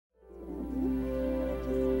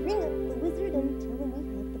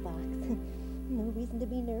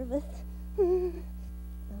nervous.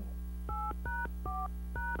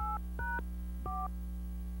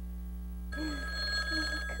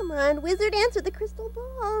 Come on, wizard, answer the crystal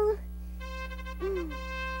ball.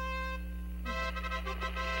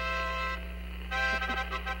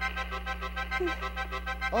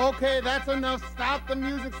 Okay, that's enough. Stop the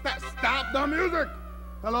music. Stop the music.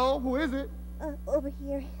 Hello, who is it? Over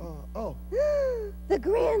here. Oh. The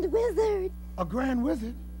Grand Wizard. A Grand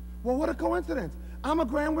Wizard? Well, what a coincidence. I'm a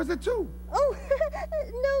Grand Wizard, too. Oh,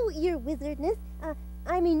 no, your wizardness.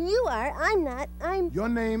 I mean, you are. I'm not. Your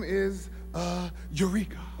name is,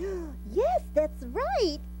 Eureeka. Yes, that's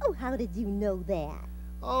right. Oh, how did you know that?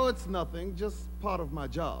 Oh, it's nothing. Just part of my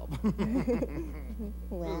job.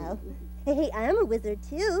 Well, hey, I'm a wizard,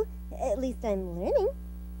 too. At least I'm learning.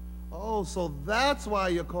 Oh, so that's why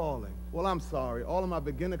you're calling. Well, I'm sorry. All of my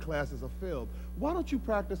beginner classes are filled. Why don't you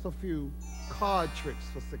practice a few card tricks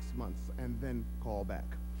for 6 months and then call back?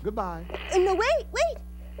 Goodbye. No, wait.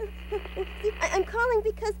 I'm calling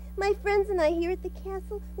because my friends and I here at the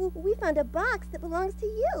castle, we found a box that belongs to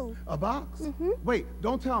you. A box? Mm-hmm. Wait,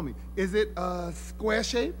 don't tell me. Is it square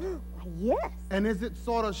shaped? Yes. And is it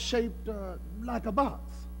sort of shaped like a box?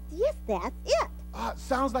 Yes, that's it.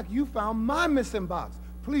 Sounds like you found my missing box.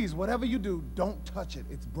 Please, whatever you do, don't touch it.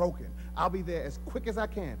 It's broken. I'll be there as quick as I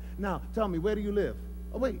can. Now, tell me, where do you live?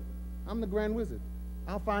 Oh, wait, I'm the Grand Wizard.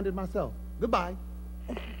 I'll find it myself. Goodbye.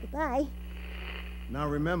 Goodbye. Now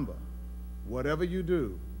remember, whatever you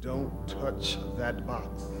do, don't touch that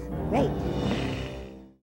box. Right.